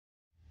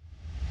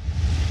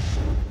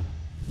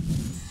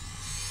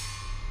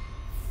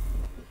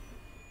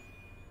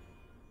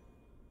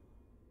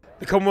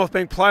The Commonwealth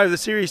Bank Player of the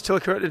Series,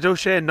 Tillakaratne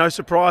Dilshan, no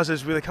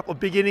surprises with a couple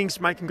of big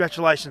innings. Mate,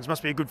 congratulations.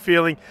 Must be a good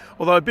feeling,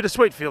 although a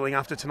bittersweet feeling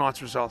after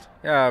tonight's result.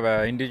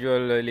 Yeah,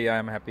 individually I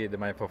am happy with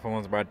my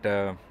performance, but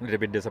a little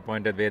bit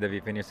disappointed whether we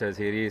finished the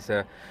series.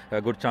 A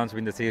good chance to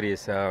win the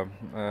series.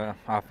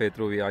 Halfway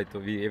through,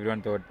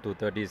 everyone thought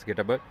 230 is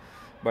gettable,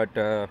 but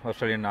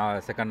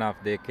Australian second half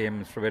they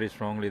came very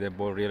strongly. They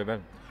bowled really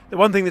well. The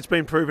one thing that's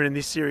been proven in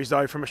this series,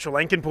 though, from a Sri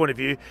Lankan point of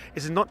view,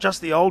 is not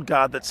just the old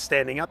guard that's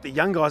standing up. The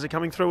young guys are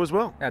coming through as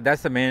well. Yeah,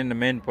 that's the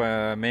main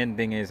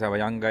thing is our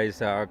young guys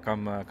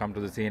come to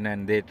the scene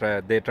and they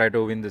try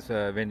to win this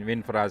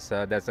win for us.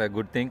 That's a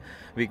good thing.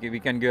 We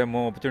can give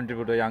more opportunity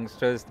to the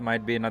youngsters.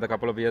 Might be another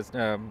couple of years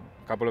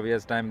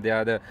time they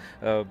are the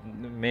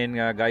main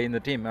guy in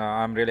the team.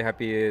 I'm really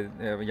happy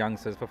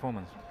youngsters'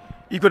 performance.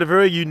 You've got a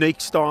very unique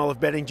style of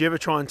batting. Do you ever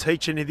try and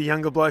teach any of the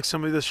younger blokes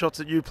some of the shots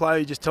that you play? Or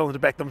you just tell them to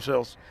back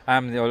themselves?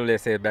 I'm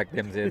always say back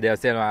them. They are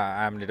still.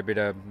 I'm a little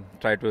bit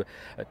try to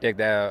take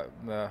the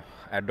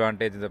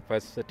advantage in the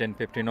first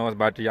 10-15 overs.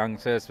 But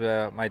youngsters,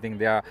 I think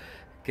they are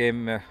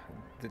came.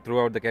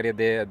 Throughout the career,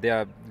 they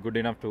are good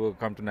enough to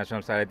come to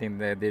national side. I think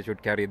they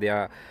should carry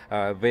their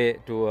way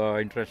to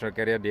international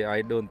career.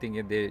 I don't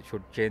think they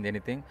should change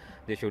anything.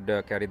 They should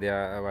carry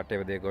their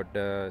whatever they got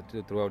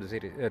throughout the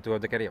series,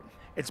 throughout the career.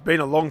 It's been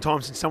a long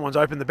time since someone's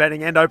opened the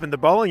batting and opened the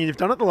bowling, and you've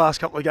done it the last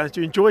couple of games.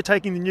 Do you enjoy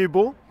taking the new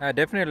ball?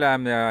 Definitely,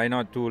 I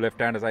know two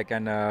left-handers. I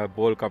can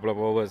bowl a couple of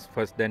overs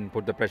first, then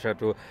put the pressure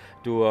to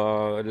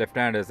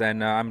left-handers,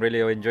 and I'm really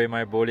enjoying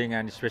my bowling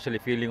and especially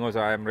fielding also.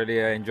 I'm really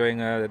enjoying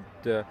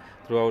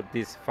throughout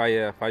these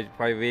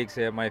five weeks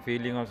my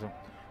fielding also.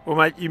 Well,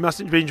 mate, you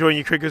must be enjoying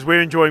your cricket because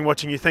we're enjoying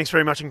watching you. Thanks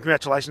very much and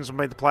congratulations on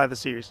being the player of the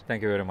series.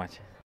 Thank you very much.